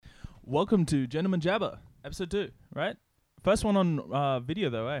Welcome to Gentleman Jabber, episode 2, right? First one on video,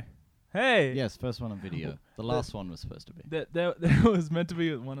 though, eh? Hey! Yes, first one on video. The last one was supposed to be. There was meant to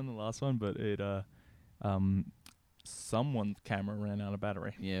be one on the last one, but it someone's camera ran out of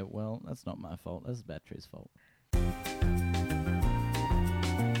battery. Yeah, well, that's not my fault. That's the battery's fault.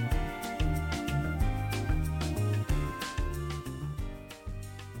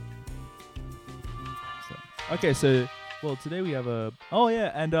 Okay, so today we have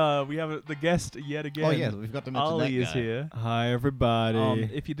we have the guest yet again. Oh yeah, we've got to mention Ali that is guy. here. Hi, everybody.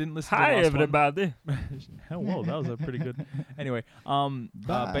 If you didn't listen, Hi, to the last everybody. One, whoa, that was a pretty good. Anyway,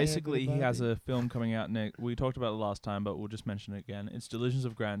 basically he has a film coming out next. We talked about it last time, but we'll just mention it again. It's Delusions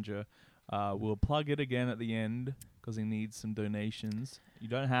of Grandeur. We'll plug it again at the end because he needs some donations. You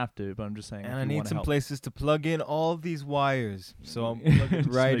don't have to, but I'm just saying. And if I you need wanna some help. places to plug in all these wires. So I'm plugging Just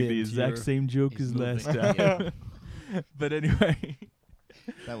right make in. the exact same joke He's as last moving. time. But anyway.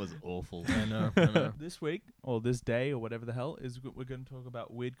 That was awful. I know. This week, or this day, or whatever the hell, we're going to talk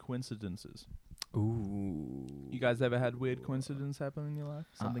about weird coincidences. Ooh. You guys ever had weird coincidence happen in your life?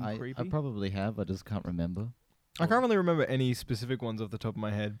 Something creepy? I probably have. I just can't remember. I can't really remember any specific ones off the top of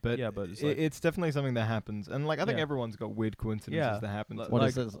my head, but, Yeah, but it's it's like- definitely something that happens. And I think Yeah. everyone's got weird coincidences Yeah. that happen. Like- What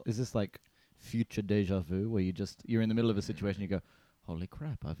is this? Is this like future deja vu, where you're in the middle of a situation, you go, "Holy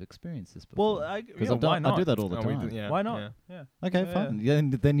crap, I've experienced this before." well, Because why not? I do that all the Oh, we time. do- yeah, Why not? yeah. Yeah. Okay, Yeah, fine. Yeah,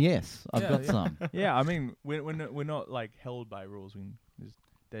 then yes, I've Yeah, got yeah. some. Yeah, I mean, we're not like held by rules. We just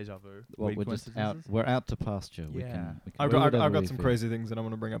deja vu. Well, weird we're just out. coincidences. We're out to pasture. We Yeah. can I've do got whatever we some feel. crazy things that I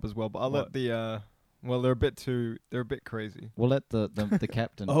want to bring up as well, but I'll let What? the they're a bit crazy. We'll let the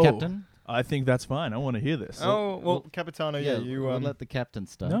captain. Oh. Captain. I think that's fine. I want to hear this. Oh well, Capitano, you We'll let the captain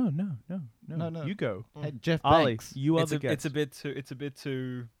start. No. No. You go. Hey, Jeff Ali, Banks. you are it's the a, guest. it's a bit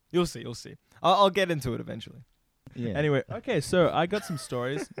too. You'll see. I'll get into it eventually. Yeah. Anyway, okay, so I got some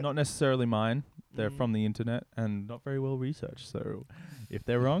stories, not necessarily mine. They're from the internet and not very well researched. So if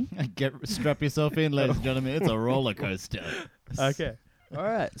they're wrong, Strap yourself in, ladies and gentlemen. It's a roller coaster. okay. All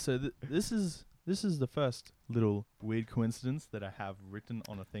right. So this is the first little weird coincidence that I have written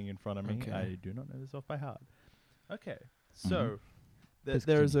on a thing in front of me. Okay. I do not know this off by heart. Okay. So Please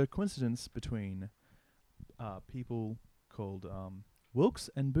there is a coincidence between people called Wilkes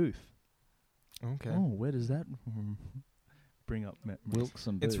and Booth. Okay. Oh, where does that bring up memories? Wilkes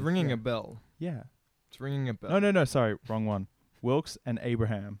and It's Booth. ringing Yeah. a bell. Yeah. It's ringing a bell. No. Sorry, wrong one. Wilkes and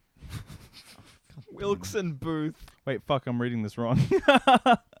Abraham. Wilkes and Booth. Wait, fuck, I'm reading this wrong.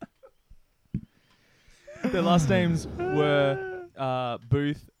 Their last names were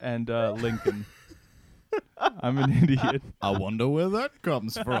Booth and Lincoln. I'm an idiot. I wonder where that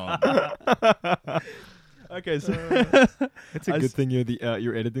comes from. Okay, so It's a good thing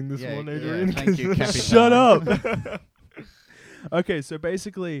you're editing this one, Adrian. thank you, Capitano. shut up. Okay, so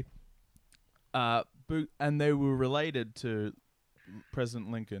basically, Booth, and they were related to President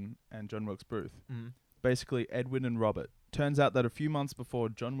Lincoln and John Wilkes Booth. Mhm. Basically, Edwin and Robert. Turns out that a few months before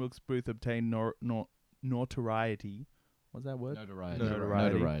John Wilkes Booth obtained notoriety, what's that word?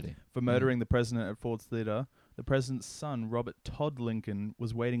 Notoriety. For murdering the president at Ford's Theater, the president's son, Robert Todd Lincoln,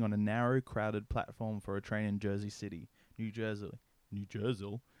 was waiting on a narrow, crowded platform for a train in Jersey City, New Jersey,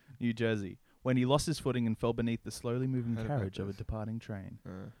 when he lost his footing and fell beneath the slowly moving Heard about carriage of a this. departing train.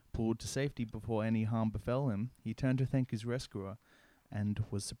 Pulled to safety before any harm befell him, he turned to thank his rescuer and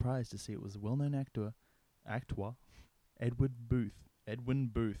was surprised to see it was the well-known actor, Edwin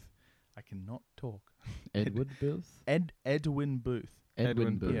Booth. I cannot talk. Edward Booth? Edwin Booth.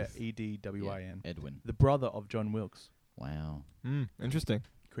 Edwin Booth. Yeah, Edwin. Edwin. The brother of John Wilkes. Wow. Interesting.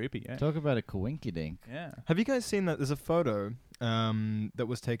 Creepy, yeah. Talk about a coinkydink. Yeah. Have you guys seen that? There's a photo that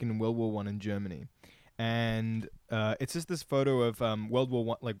was taken in World War I in Germany, and it's just this photo of World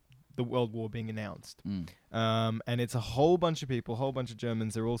War I, like the World War being announced. And it's a whole bunch of people, whole bunch of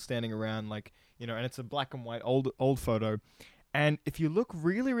Germans. They're all standing around, and it's a black and white old photo. And if you look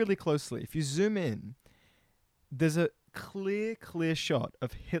really, really closely, if you zoom in, there's a clear shot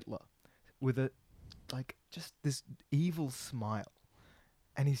of Hitler with just this evil smile.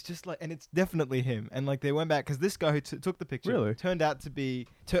 And he's just and it's definitely him. And they went back because this guy who took the picture Really? turned out to be,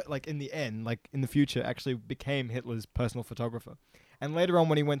 in the end, in the future, actually became Hitler's personal photographer. And later on,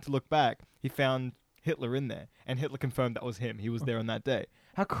 when he went to look back, he found Hitler in there, and Hitler confirmed that was him. He was there on that day.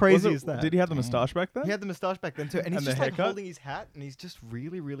 How crazy is that? Did he have the moustache back then? He had the moustache back then too, and he's And the just haircut? holding his hat, and he's just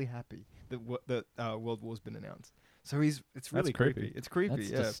really, really happy that World War's been announced. So it's really creepy. creepy. It's creepy. That's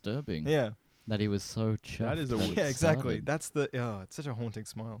yeah. disturbing. Yeah. That he was so chuffed. That is a that weird- it Yeah. Exactly. started. That's it's such a haunting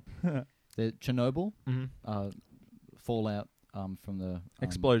smile. The Chernobyl Mm-hmm. fallout from the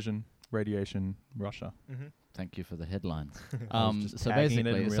Explosion, radiation, Russia. Mm-hmm. Thank you for the headlines. I was just So tagging it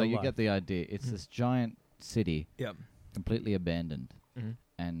in basically, so real you life. get the idea. It's this giant city, Yep. completely abandoned, Mhm.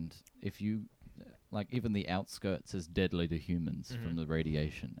 and if you like, even the outskirts is deadly to humans from the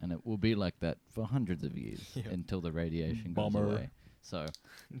radiation, and it will be like that for hundreds of years until the radiation goes Bummer. away. So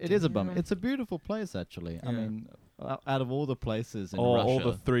it is a bummer. It's a beautiful place, actually. I Yeah. mean, out of all the places in Oh, Russia, all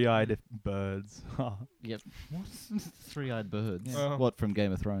the three-eyed birds. yep. What's three-eyed birds? Yeah. What from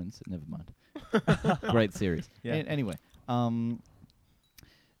Game of Thrones? Never mind. Great series. Yeah. Anyway,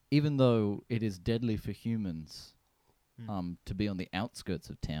 even though it is deadly for humans, to be on the outskirts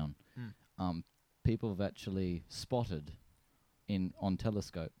of town, people have actually spotted on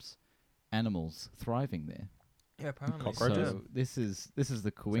telescopes animals thriving there. Yeah, apparently. Cockroaches? So this is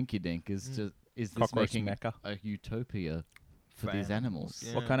the coinkydink is just is this Cockroach making mecca. a utopia for For these animals, animals?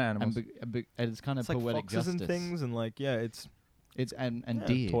 yeah. What kind of animals? And it's kind of It's like poetic foxes justice. and things, and like it's It's and Yeah.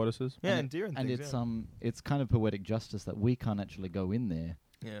 deer. Tortoises. yeah, And and deer and And things. it's kind of poetic justice that we can't actually go in there,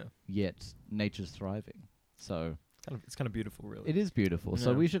 yeah, yet nature's thriving. So it's kind of beautiful, really. it is beautiful.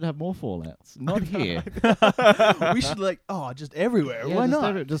 So Yeah. we should have more fallouts. Not here. We should just everywhere. Yeah, Why just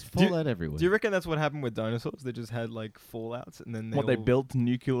not? just Do you- fallout everywhere. Do you reckon that's what happened with dinosaurs? They just had like fallouts, and then What they all- built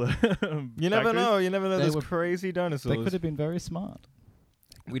nuclear. You never know. You never know. They There's were- crazy dinosaurs. They could have been very smart.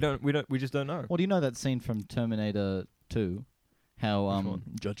 We just don't know. Well, do you know that scene from Terminator 2? How Which one?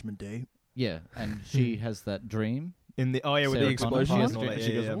 Judgment Day. yeah, and she has that dream. In the with the Sarah explosion Connor and has all a that. dream,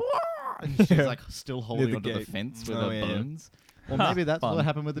 she yeah, goes, yeah. "Wah!" and she's like still holding the onto the gate. fence with Oh, her yeah. bones. Well, maybe that's Fun. what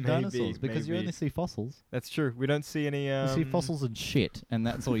happened with the Maybe, dinosaurs because you maybe. only see fossils. That's true. We don't see any. You see fossils and shit, and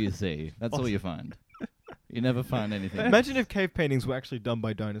that's all you see. That's all you find. You never find anything. Imagine if cave paintings were actually done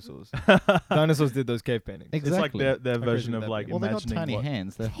by dinosaurs. Dinosaurs did those cave paintings. It's like Exactly. their How version crazy of would that like be? Well, they got imagining tiny what-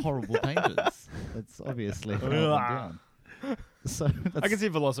 hands. They're horrible painters. That's obviously how it went down. So I can see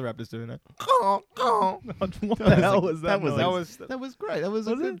Velociraptors doing that. What the hell was that? was- noise? that was great. That was,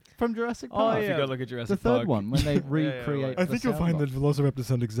 a Was good from Jurassic Oh, Park. If you yeah. go look at The Jurassic third Park. one when they yeah, recreate. right. the sound box. Velociraptors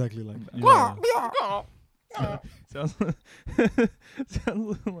sound exactly like that. Yeah. sounds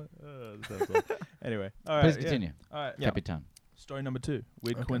sounds like, that sounds like- Anyway, all right. Please yeah. continue, All right. Yeah. Capitan. Story number 2.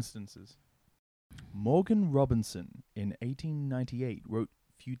 Weird Okay. coincidences. Morgan Robinson in 1898 wrote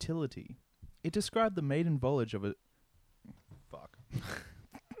Futility. It described the maiden voyage of a... Fuck.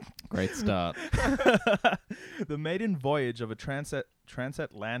 Great start. The maiden voyage of a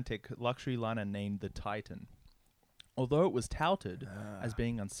transatlantic luxury liner named the Titan. Although it was touted as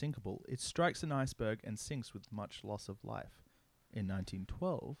being unsinkable, it strikes an iceberg and sinks with much loss of life. In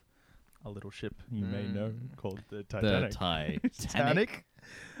 1912, a little ship you may know called the The Titanic. Titanic.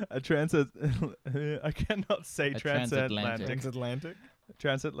 A I cannot say A transatlantic. Transatlantic.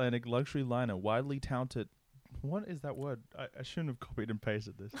 Transatlantic luxury liner widely touted. What is that word? I shouldn't have copied and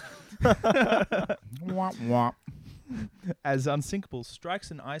pasted this. Womp womp. As unsinkable, strikes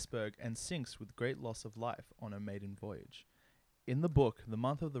an iceberg and sinks with great loss of life on a maiden voyage. In the book, the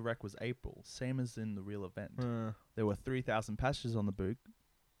month of the wreck was April, same as in the real event. There were 3,000 passengers on the book.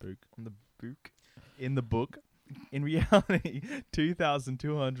 On the book. In the book. In reality,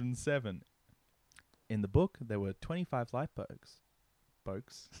 2,207. In the book, there were 25 lifeboats.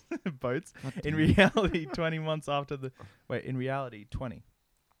 Boats. In reality, 20 months after the... Wait, in reality, 20.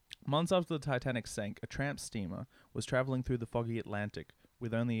 Months after the Titanic sank, a tramp steamer was traveling through the foggy Atlantic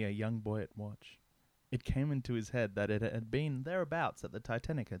with only a young boy at watch. It came into his head that it had been thereabouts that the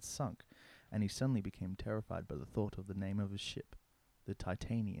Titanic had sunk, and he suddenly became terrified by the thought of the name of his ship, the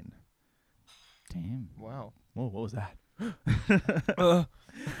Titanian. Damn. Wow. Whoa, what was that?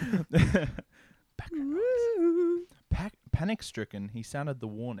 Panic-stricken, he sounded the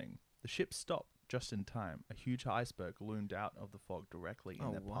warning. The ship stopped just in time. A huge iceberg loomed out of the fog directly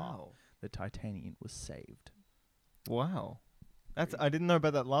in their path. The Titanian was saved. Wow. I didn't know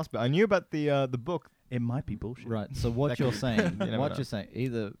about that last bit. I knew about the book. It might be bullshit. Right. So what That you're could- saying, you never what know. you're saying,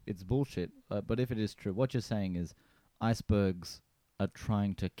 either it's bullshit, but if it is true, what you're saying is icebergs are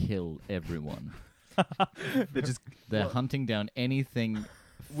trying to kill everyone. They're just They're hunting down anything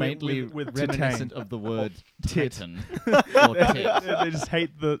faintly with reminiscent titane. of the word tit. titan or tit. they just hate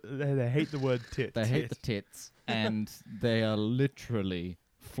they hate the word tit. They hate the tits, and they are literally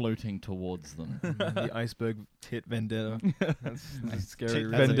floating towards them. The iceberg tit vendetta. That's scary. Tit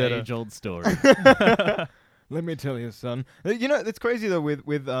really. That's an vendetta. age-old story. Let me tell you, son. You know, it's crazy though with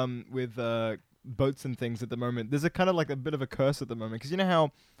boats and things at the moment. There's a kind of like a bit of a curse at the moment because you know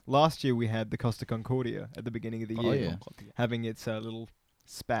how last year we had the Costa Concordia at the beginning of the Oh, year, yeah. having its little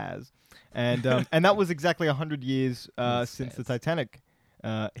spaz, and that was exactly 100 years since the Spaz. Titanic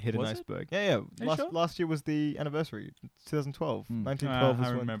hit an Was it? iceberg. Yeah. you sure? Last year was the anniversary. 2012. Mm. 1912 was I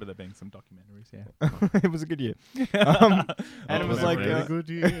when remember there being some documentaries. Yeah, it was a good year. And it was like good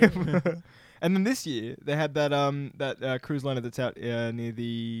year. and then this year they had that cruise liner that's out near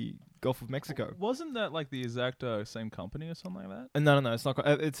the Gulf of Mexico. Wasn't that like the exact same company or something like that? No, it's not.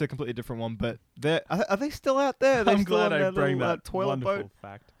 It's a completely different one. But are they still out there? They're I'm still glad on I their bring little, that toilet wonderful boat.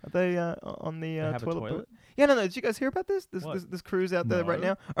 fact. Are they on the They have a toilet toilet? boat? Yeah, no. Did you guys hear about this? What? This cruise out there right No.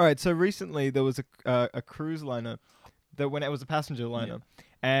 now. All right. So recently there was a cruise liner that when it was a passenger liner,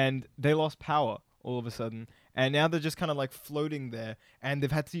 and they lost power all of a sudden. And now they're just kind of like floating there, and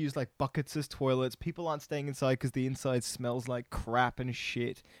they've had to use like buckets as toilets. People aren't staying inside because the inside smells like crap and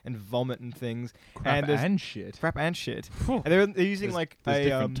shit and vomit and things. Crap there's- and shit. Crap and shit. And they're using There's- like There's a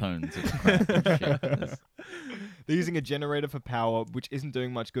different tones of crap and shit. they're using a generator for power, which isn't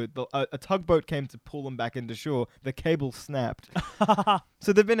doing much good. A tugboat came to pull them back into shore. The cable snapped.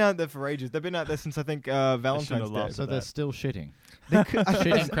 So they've been out there for ages. They've been out there since I think Valentine's have Day. laughed So at they're that. still shitting.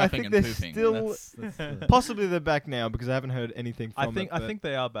 Shitting, crapping, and they're pooping. Still, That's the- possibly they're back now because I haven't heard anything from I it. think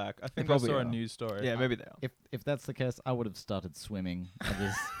they are back. I think I probably saw a are. news story. Yeah, maybe they are. if that's the case, I would have started swimming.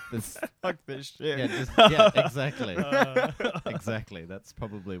 This Fuck this shit. exactly. Exactly. That's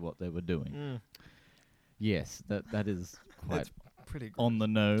probably what they were doing. Mm, Yes, that is quite That's pretty good. on the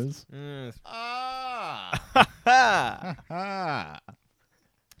nose. Mm.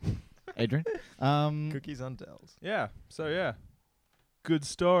 Adrian, Cookies on Dells. Yeah. So yeah, good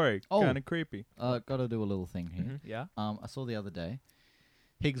story. Oh. Kind of creepy. got to do a little thing here. Mhm. Yeah. I saw the other day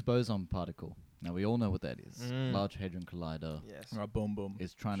Higgs boson particle. Now we all know what that is. Mm. Large Hadron Collider Yes. Boom boom.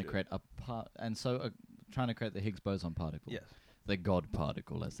 is trying to Shit. create a part, and so trying to create the Higgs boson particle. Yes. The God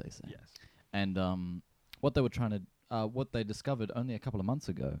particle, as they say. Yes. And what they were trying to, what they discovered only a couple of months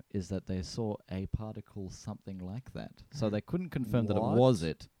ago is that they saw a particle something like that. So Mhm. they couldn't confirm that it What? was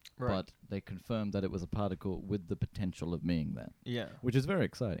it, Right. but they confirmed that it was a particle with the potential of being that, Yeah. which is very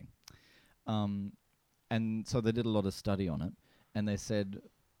exciting. And so they did a lot of study on it, and they said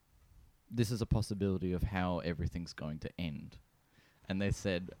this is a possibility of how everything's going to end. And they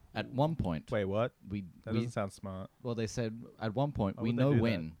said at one point Wait, what? we That we doesn't sound smart. well they said at one point Why we would they know do that?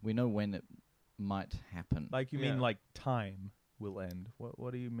 when it might happen. Like you Yeah. mean like time will end?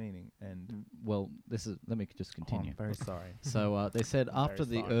 What are you meaning? End. Well, let me just Oh, I'm continue. very sorry. So they said I'm after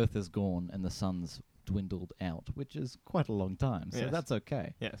very the sorry. Earth is gone and the sun's dwindled out, which is quite a long time, so Yes. that's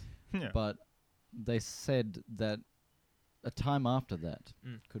okay. Yes. Yeah. But they said that a time after that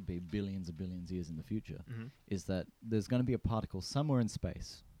Mm. could be billions and billions of years in the future. Mm-hmm. Is that there's going to be a particle somewhere in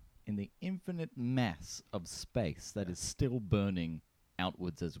space, in the infinite mass of space that is still burning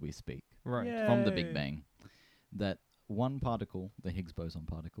outwards as we speak, Right. from the Big Yay. Bang, that one particle, the Higgs boson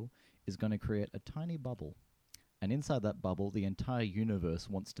particle, is going to create a tiny bubble. And inside that bubble, the entire universe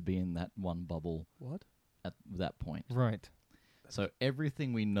wants to be in that one bubble What? at that point. Right. So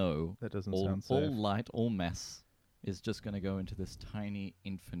everything we know, That doesn't all sound safe. light, all mass, is just going to go into this tiny,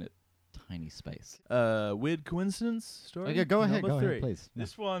 infinite, tiny space. Weird coincidence story. Okay, go ahead, Number 3. please.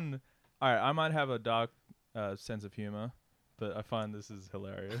 This one, all right. I might have a dark sense of humor, but I find this is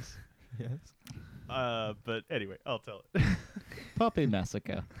hilarious. Yes. But anyway, I'll tell it. Puppy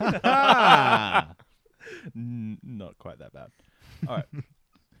massacre. Not quite that bad. All right.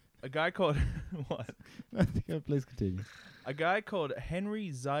 A guy called what? Please continue. A guy called Henry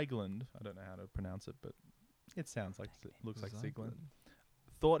Ziegland. I don't know how to pronounce it, but it sounds like looks like Ziegland.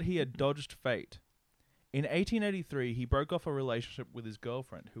 Thought he had dodged fate. In 1883, he broke off a relationship with his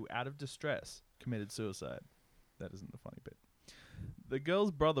girlfriend, who, out of distress, committed suicide. That isn't the funny bit. The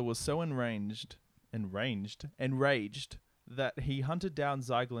girl's brother was so enraged that he hunted down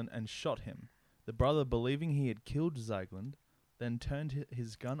Ziegland and shot him. The brother, believing he had killed Ziegland, then turned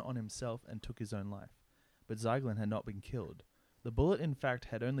his gun on himself and took his own life. But Ziegland had not been killed. The bullet, in fact,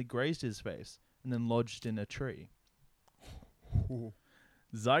 had only grazed his face and then lodged in a tree.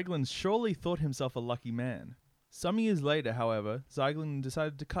 Ziegland surely thought himself a lucky man. Some years later, however, Ziegland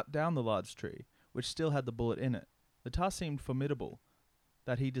decided to cut down the large tree, which still had the bullet in it. The task seemed formidable,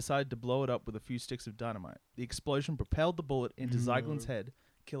 that he decided to blow it up with a few sticks of dynamite. The explosion propelled the bullet into Ziegland's head,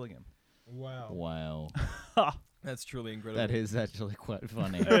 killing him. Wow. Wow. That's truly incredible. That is actually quite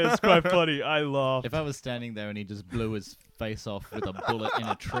funny. It's quite funny. I laughed. If I was standing there and he just blew his face off with a bullet in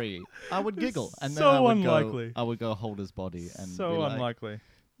a tree, I would giggle. And then So I would unlikely. I would go hold his body and So be like, unlikely.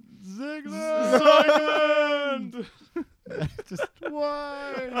 Ziegland! Just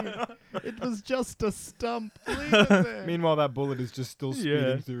why? It was just a stump. Leave it there. Meanwhile, that bullet is just still speeding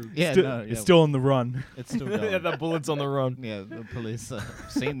Yeah. through. Yeah, Still- no, it's yeah, still on the run. it's still going. Yeah, that bullet's on the run. Yeah, the police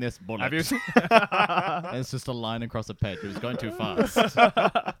seen this bullet. Have you seen? And it's just a line across a page. It was going too fast.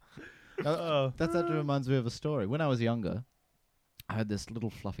 Oh. That actually reminds me of a story. When I was younger, I had this little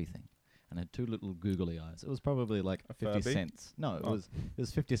fluffy thing, and had two little googly eyes. It was probably like A 50 Furby? cents. No, it Oh.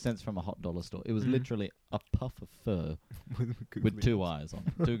 was 50 cents from a hot dollar store. It was Mhm. literally a puff of fur with two eyes on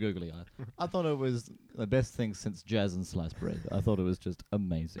it, two googly eyes. I thought it was the best thing since jazz and sliced bread. I thought it was just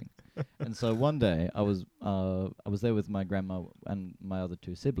amazing. And so one day I was there with my grandma and my other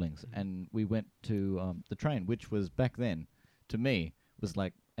two siblings, and we went to the train, which was back then, to me, was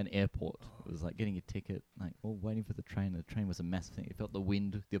like an airport. It was like getting a ticket, like waiting for the train. The train was a massive thing. You felt the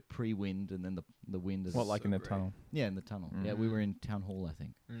wind, the pre-wind, and then the wind. As What, like so in a great. tunnel? Yeah, in the tunnel. Yeah, we Mm. were in town hall, I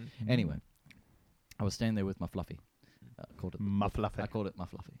think. Mm. Anyway, I was staying there with my fluffy. Called it My fluffy. I called it my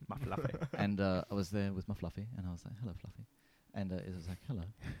fluffy. My fluffy. And I was there with my fluffy, and I was like, "Hello, fluffy," and it was like, "Hello."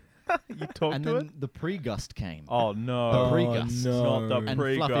 You talk And to then it? the pre-gust came. Oh, no. The pre-gust. Not the And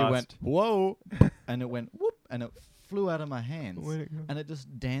pre-gust. Fluffy went, "Whoa!" and it went whoop, and it flew out of my hands, Where'd it go? and it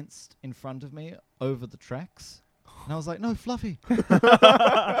just danced in front of me over the tracks. And I was like, "No, Fluffy!"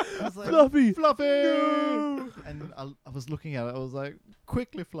 I was like, Fluffy! Fluffy! No! And I was looking at it. I was like,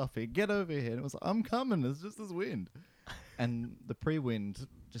 "Quickly, Fluffy, get over here!" And it was like, "I'm coming. It's just this wind." And the pre-wind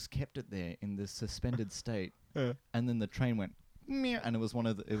just kept it there in this suspended state. Yeah. And then the train went, meow, and it was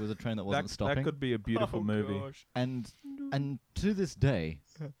it was a train that wasn't That stopping. could be a beautiful Oh, movie. gosh. And to this day,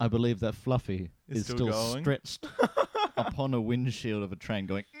 I believe that Fluffy Is is still still going? stretched upon a windshield of a train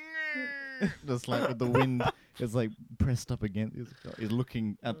going, just like with the wind is like pressed up against. He's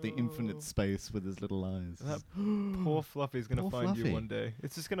looking at the infinite space with his little eyes. That poor Fluffy's gonna Poor find Fluffy. you one day.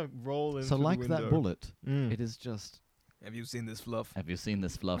 It's just gonna roll in. So like the that window. bullet, Mm. it is just. Have you seen this fluff? Have you seen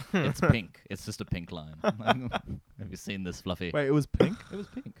this fluff? It's pink. It's just a pink line. Have you seen this Fluffy? Wait, it was pink? It was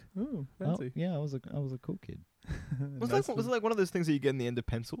pink. Ooh, Oh, fancy. yeah, I was a cool kid. Was it like one of those things that you get in the end of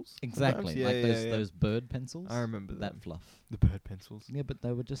pencils? Exactly, Yeah, like yeah, those yeah. those bird pencils. I remember that them. fluff. The bird pencils. Yeah, but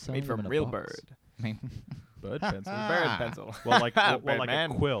they were just selling Made them from in a real box. bird. I mean, Bird pencil. Bird pencil. Well, like well, like a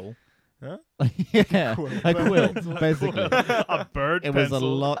Birdman. quill. yeah, Quill. a quill, basically. A bird It pencil. was a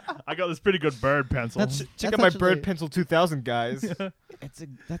lot. I got this pretty good bird pencil. That's- Check out my actually- bird pencil 2000, guys.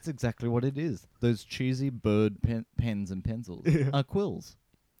 That's exactly what it is. Those cheesy bird pens and pencils Yeah. are quills.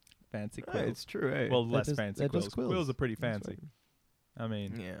 fancy Yeah, quills. it's true, eh? Well, They're less just- fancy they're quills. just quills. are pretty That's fancy. I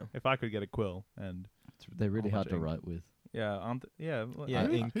mean, yeah. if I could get a quill and They're really How hard much to ink? write with. yeah, yeah, well, Yeah,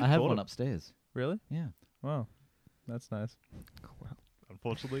 who- ink. who I have thought one of- upstairs. Really? Yeah. Wow, that's nice. Wow.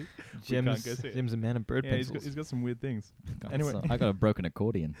 Unfortunately, Jim's, can't go see it. Jim's a man of bird yeah, pencils. he's got some weird things. God, Anyway. so I got a broken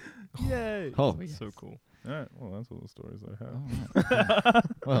accordion. Yay! Oh, That's so cool. All right. Well, that's all the stories I have. All right.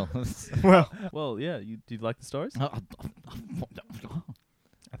 Well, Well, Well, yeah. Do you like the stories?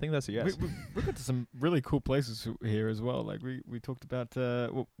 I think that's a yes. we got to some really cool places here as well. Like we talked about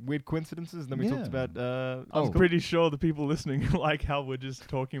weird coincidences, and then we talked Yeah. about. I'm pretty sure the people listening like how we're just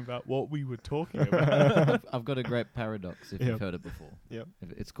talking about what we were talking about. I've got a great paradox if Yep. you've heard it before. Yep.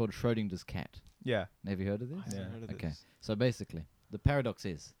 It's called Schrodinger's cat. yeah. Have you heard of this? I haven't Yeah. heard of Okay. this. So basically, the paradox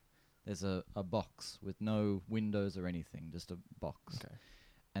is there's a box with no windows or anything, just a box. Okay.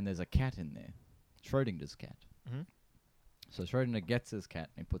 And there's a cat in there, Schrodinger's cat. Mhm. So Schrodinger gets his cat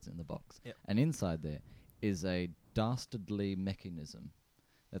and he puts it in the box. Yep. And inside there is a dastardly mechanism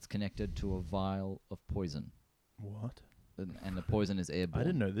that's connected to a vial of poison. What? And the poison is airborne. I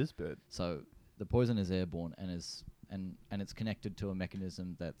didn't know this bit. So the poison is airborne and it's connected to a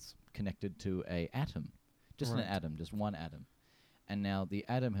mechanism that's connected to a atom. Just Right. an atom, just one atom. And now the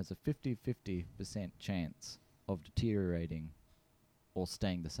atom has a 50-50% chance of deteriorating or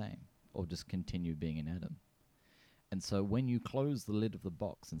staying the same or just continue being an atom. And so when you close the lid of the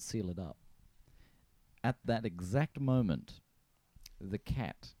box and seal it up, at that exact moment, the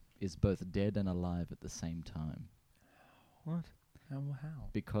cat is both dead and alive at the same time. What? How?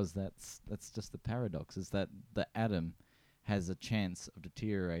 Because that's just the paradox, is that the atom has a chance of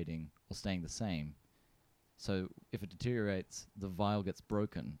deteriorating or staying the same. So if it deteriorates, the vial gets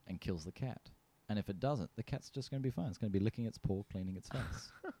broken and kills the cat. And if it doesn't, the cat's just going to be fine. It's going to be licking its paw, cleaning its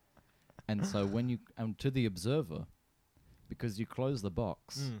face. And so when you, to the observer, because you close the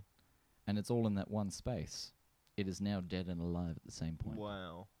box Mm. and it's all in that one space, it is now dead and alive at the same point.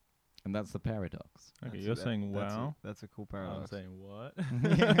 Wow. And that's the paradox. Okay, That's- you're that- saying that's wow. that's a cool I'm paradox. saying what?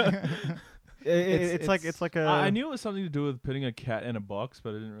 It's like a. I knew it was something to do with putting a cat in a box,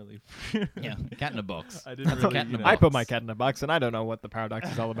 but I didn't really. Yeah, cat in a box. I didn't That's a really. cat in a I box. put my cat in a box, and I don't know what the paradox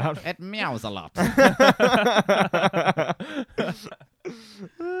is all about. It meows a lot.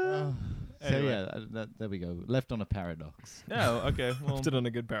 So Anyway. yeah, there we go. Left on a paradox. No, okay. Well, Left it on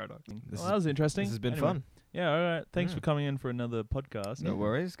a good paradox. well, that was interesting. This has been Anyway. fun. Yeah, all right. Thanks Yeah. for coming in for another podcast. No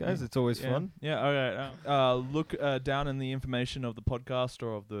worries, guys. Yeah. It's always Yeah. fun. Yeah, all right. Look down in the information of the podcast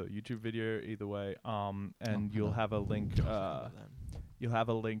or of the YouTube video, either way. And you'll have a link. You'll have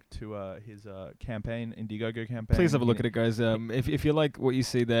a link to his campaign, Indiegogo campaign. Please have a look at it, guys. If you like what you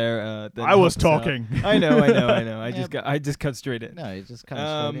see there, then I was help us out. talking. I know. Yeah. I just cut straight in. No, you just cut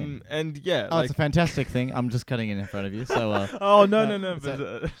straight in. And yeah, Oh, like it's a fantastic thing. I'm just cutting in front of you. So Oh no. it's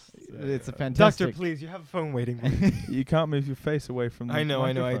But, it's a Doctor, fantastic. please, you have a phone waiting. you can't move your face away from the I know.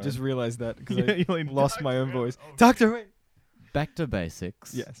 I microphone. just realized that because Yeah, I you like, lost my own "Doctor, voice. oh, Doctor, wait. Back to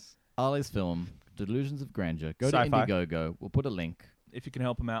basics. Yes. Ali's film, Delusions of Grandeur. Go Sci-fi. to Indiegogo. We'll put a link. If you can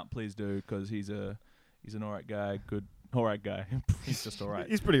help him out, please do, because he's an alright guy. Alright guy. He's just alright.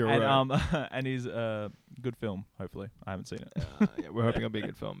 He's pretty alright. And and he's a good film. Hopefully, I haven't seen it. Yeah, we're hoping it'll be a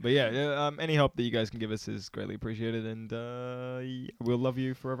good film. But yeah, any help that you guys can give us is greatly appreciated, and we'll love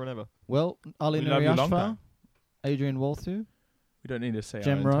you forever and ever. Well, Ali We love you long Nuriashva, time. Adrian Walthu, We don't need to say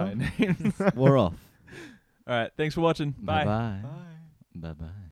Gem our Row. entire names. we're off. All right. Thanks for watching. Bye. Bye-bye. Bye-bye.